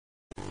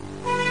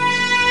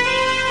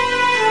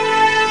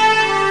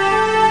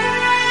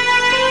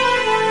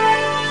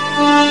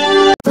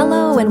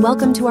and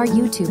welcome to our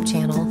YouTube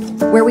channel,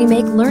 where we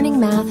make learning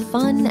math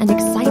fun and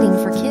exciting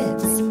for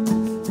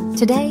kids.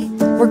 Today,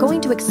 we're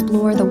going to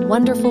explore the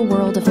wonderful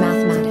world of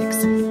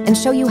mathematics and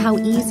show you how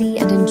easy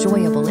and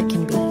enjoyable it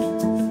can be.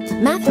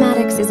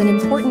 Mathematics is an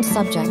important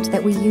subject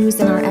that we use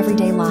in our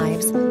everyday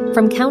lives,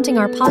 from counting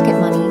our pocket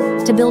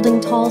money to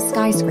building tall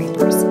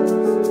skyscrapers.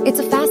 It's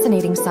a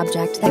fascinating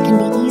subject that can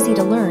be easy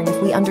to learn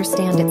if we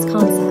understand its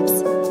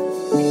concepts.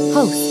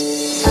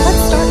 Host,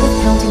 let's start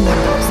with counting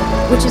numbers,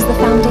 which is the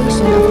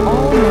foundation of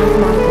all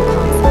mathematical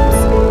concepts.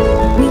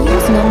 We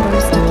use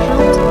numbers to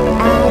count,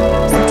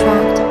 add,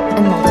 subtract,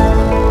 and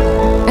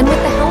multiply. And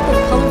with the help of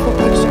colorful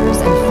pictures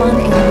and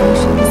fun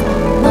animations,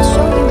 we'll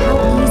show you how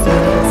easy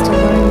it is to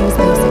learn these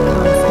basic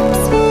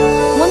concepts.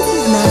 Once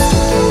you've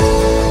mastered counting,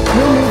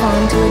 we'll move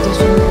on to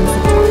addition and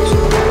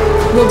subtraction.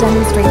 We'll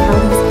demonstrate how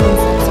these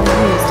concepts are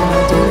used in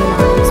our daily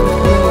lives with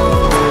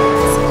real-life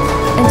examples.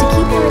 And to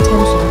keep your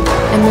attention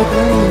and make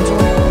learning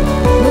enjoyable,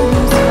 we'll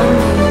use fun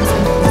games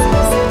and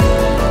quizzes.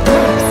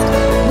 Next,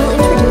 we'll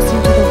introduce you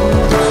to the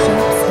world of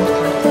shapes and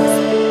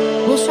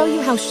patterns. We'll show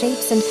you how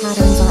shapes and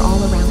patterns are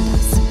all around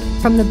us,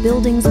 from the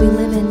buildings we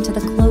live in to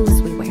the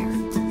clothes we wear.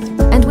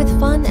 And with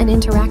fun and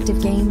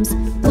interactive games,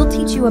 we'll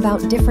teach you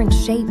about different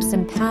shapes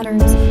and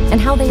patterns and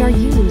how they are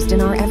used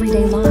in our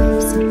everyday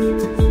lives.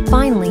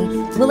 Finally,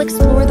 we'll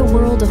explore the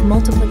world of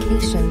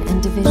multiplication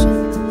and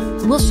division.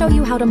 We'll show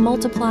you how to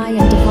multiply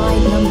and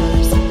divide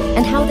numbers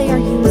and how they are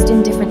used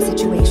in different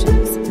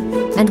situations.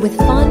 And with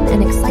fun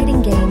and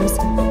exciting games,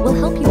 we'll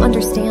help you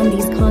understand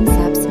these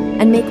concepts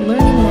and make learning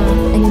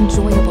math an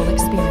enjoyable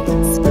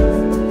experience.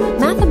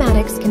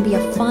 Mathematics can be a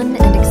fun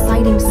and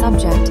exciting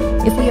subject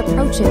if we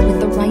approach it with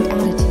the right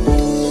attitude.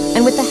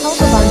 And with the help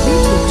of our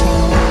YouTube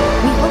channel,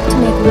 we hope to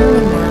make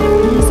learning math